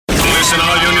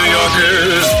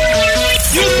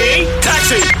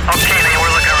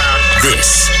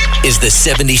is the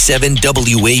 77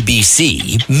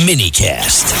 WABC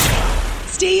minicast.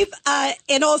 Steve,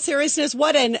 in all seriousness,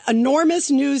 what an enormous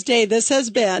news day this has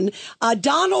been.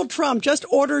 Donald Trump just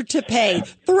ordered to pay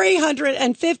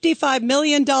 $355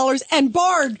 million and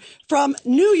barred from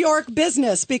New York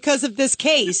business because of this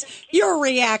case. Your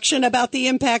reaction about the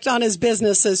impact on his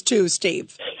businesses too,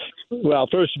 Steve? Well,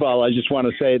 first of all, I just want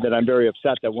to say that I'm very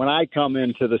upset that when I come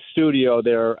into the studio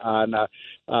there on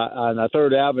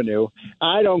 3rd Avenue,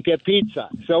 I don't get pizza.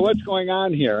 So what's going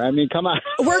on here? I mean, come on.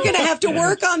 We're going to have to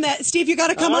work on that. Steve, you got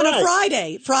to come on a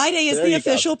Friday. Friday is the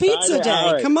official pizza day.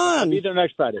 Right. Come on. I'll be there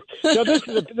next Friday. So this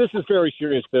is very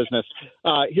serious business.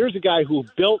 Here's a guy who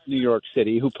built New York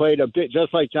City, who played a bit,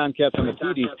 just like John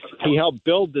Catsimatidis. He helped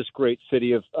build this great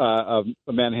city of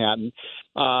Manhattan.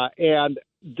 And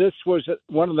this was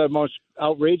one of the most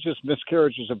outrageous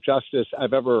miscarriages of justice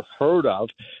I've ever heard of.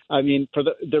 I mean,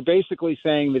 they're basically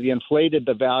saying that he inflated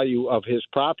the value of his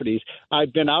properties.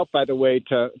 I've been out, by the way,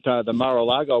 to the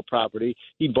Mar-a-Lago property.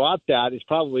 He bought that. It's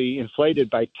probably inflated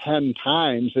by 10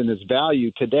 times in its value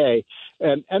today.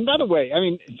 And by the way, I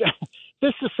mean,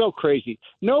 this is so crazy.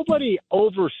 Nobody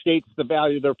overstates the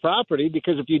value of their property,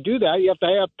 because if you do that, you have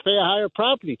to pay a higher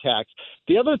property tax.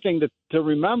 The other thing to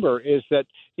remember is that,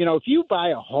 you know, if you buy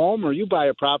a home or you buy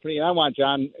a property, and I want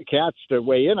John Katz to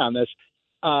weigh in on this,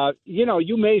 you know,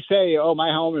 you may say, oh,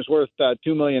 my home is worth $2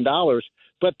 million.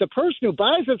 But the person who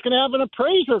buys it's going to have an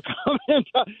appraiser come in.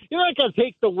 You're not going to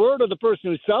take the word of the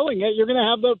person who's selling it. You're going to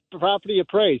have the property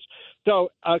appraised. So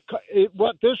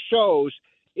what this shows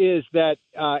is that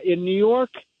in New York,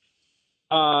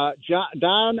 Donald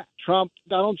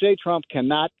J. Trump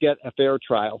cannot get a fair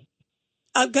trial.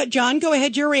 John, go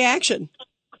ahead. Your reaction.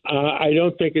 I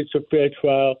don't think it's a fair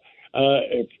trial.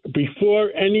 Before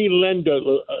any lender,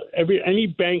 any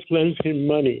bank lends him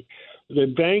money, the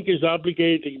bank is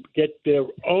obligated to get their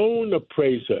own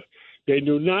appraiser. They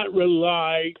do not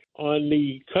rely on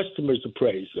the customer's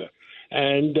appraiser.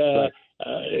 And you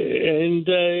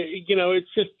know,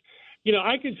 it's just, you know,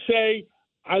 I could say,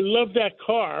 I love that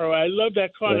car, or I love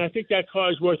that car, and I think that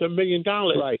car is worth $1 million.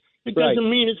 Right. It doesn't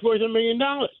mean it's worth $1 million.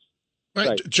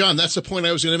 Right. John, that's the point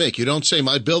I was going to make. You don't say,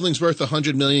 my building's worth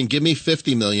 $100 million, give me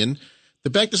 $50 million. The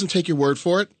bank doesn't take your word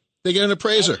for it. They get an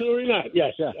appraiser. Absolutely not.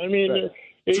 Yes. Yeah. I mean,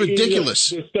 it's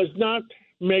ridiculous. This does not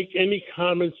make any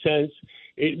common sense.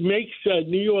 It makes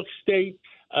New York State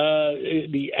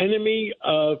the enemy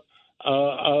of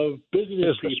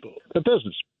business people. The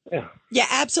business. Yeah,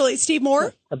 absolutely. Steve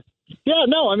Moore? Yeah,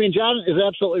 no, I mean, John is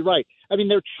absolutely right. I mean,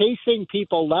 they're chasing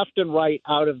people left and right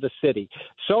out of the city.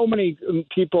 So many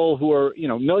people who are, you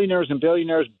know, millionaires and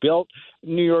billionaires, built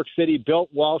New York City,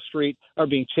 built Wall Street, are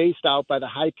being chased out by the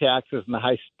high taxes and the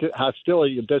high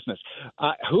hostility of business.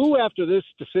 Who, after this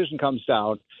decision comes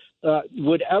down,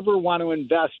 would ever want to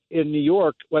invest in New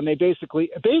York when they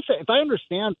basically, if I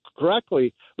understand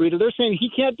correctly, Rita, they're saying he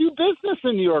can't do business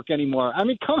in New York anymore. I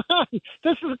mean, come on.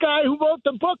 This is a guy who wrote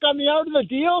the book on the art of the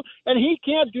deal, and he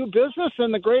can't do business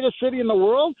in the greatest city in the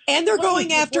world. And they're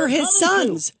going after his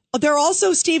sons. They're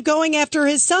also, Steve, going after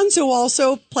his sons who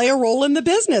also play a role in the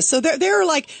business. So they're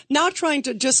like not trying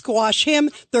to just squash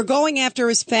him. They're going after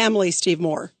his family, Steve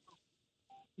Moore.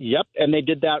 Yep, and they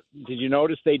did that. Did you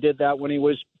notice they did that when he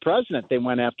was president? They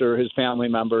went after his family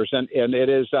members, and it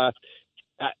is. I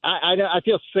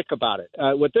feel sick about it.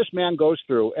 What this man goes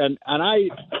through, and I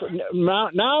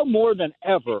now more than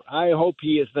ever, I hope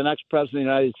he is the next president of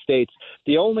the United States.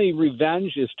 The only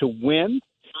revenge is to win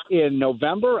in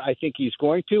November. I think he's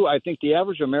going to. I think the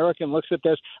average American looks at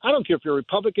this. I don't care if you're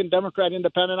Republican, Democrat,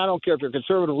 Independent. I don't care if you're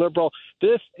conservative, liberal.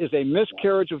 This is a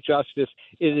miscarriage of justice.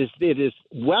 It is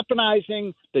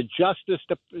weaponizing the justice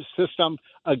system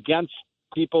against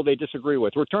people they disagree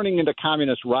with. We're turning into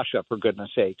communist Russia, for goodness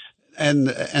sakes. And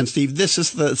Steve, this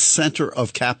is the center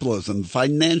of capitalism,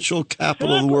 financial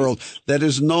capital of the world, that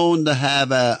is known to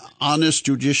have an honest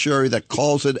judiciary that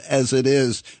calls it as it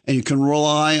is. And you can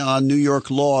rely on New York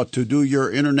law to do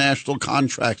your international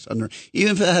contracts under,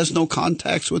 even if it has no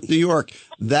contacts with New York.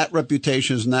 That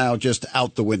reputation is now just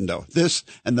out the window. This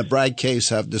and the Bragg case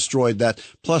have destroyed that,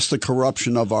 plus the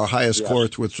corruption of our highest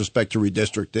courts with respect to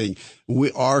redistricting.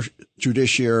 Our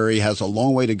judiciary has a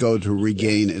long way to go to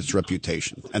regain its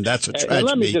reputation, and that's a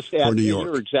tragedy for New York.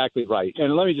 You're exactly right.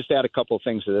 And let me just add a couple of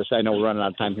things to this. I know we're running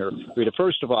out of time here, Rita.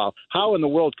 First of all, how in the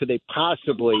world could they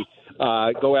possibly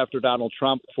go after Donald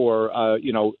Trump for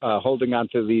holding on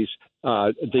to these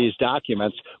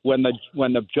documents when the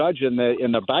judge in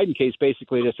the Biden case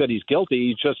basically just said he's guilty?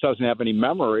 He just doesn't have any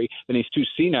memory, and he's too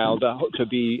senile to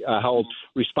be held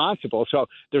responsible. So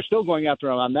they're still going after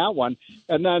him on that one.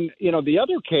 And then, the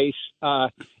other case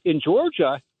in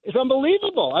Georgia, is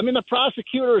unbelievable. I mean, the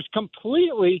prosecutor is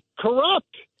completely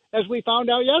corrupt, as we found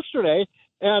out yesterday,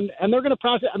 and they're going to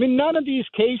prosecute. I mean, none of these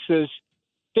cases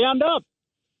stand up.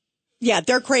 Yeah,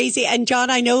 they're crazy. And John,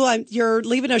 I know you're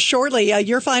leaving us shortly.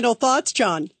 Your final thoughts,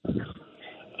 John?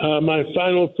 My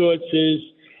final thoughts is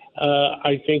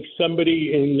I think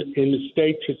somebody in the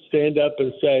state should stand up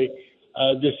and say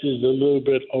this is a little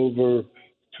bit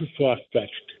too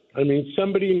far-fetched. I mean,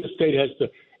 somebody in the state has to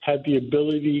have the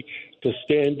ability to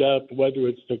stand up, whether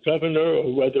it's the governor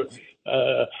or whether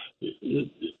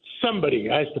somebody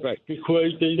has to,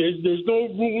 because there's no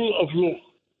rule of law.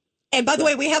 And by the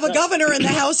way, we have a governor in the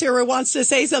House here who wants to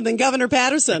say something, Governor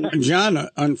Patterson. John,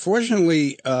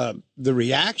 unfortunately, the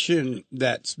reaction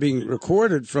that's being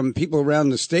recorded from people around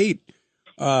the state,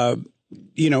 in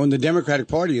the Democratic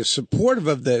Party is supportive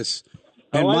of this.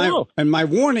 And my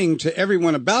warning to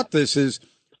everyone about this is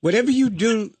whatever you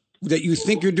do that you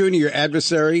think you're doing to your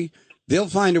adversary, they'll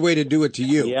find a way to do it to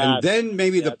you. Yes. And then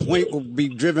maybe the point will be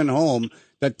driven home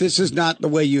that this is not the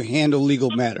way you handle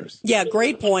legal matters. Yeah,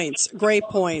 great points. Great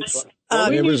points.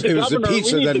 It was the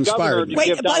pizza that inspired me.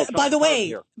 Wait, by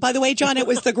the way, John, it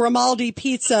was the Grimaldi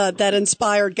pizza that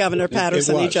inspired Governor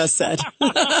Patterson. He just said.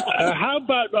 How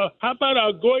about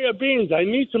our Goya beans? I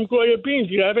need some Goya beans.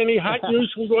 Do you have any hot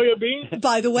news from Goya beans?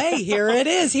 By the way, here it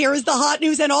is. Here is the hot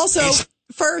news, and also.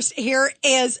 First, here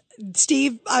is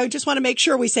Steve. I just want to make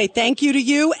sure we say thank you to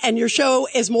you, and your show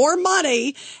is More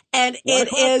Money, and it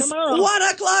is 1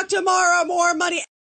 o'clock tomorrow. More Money.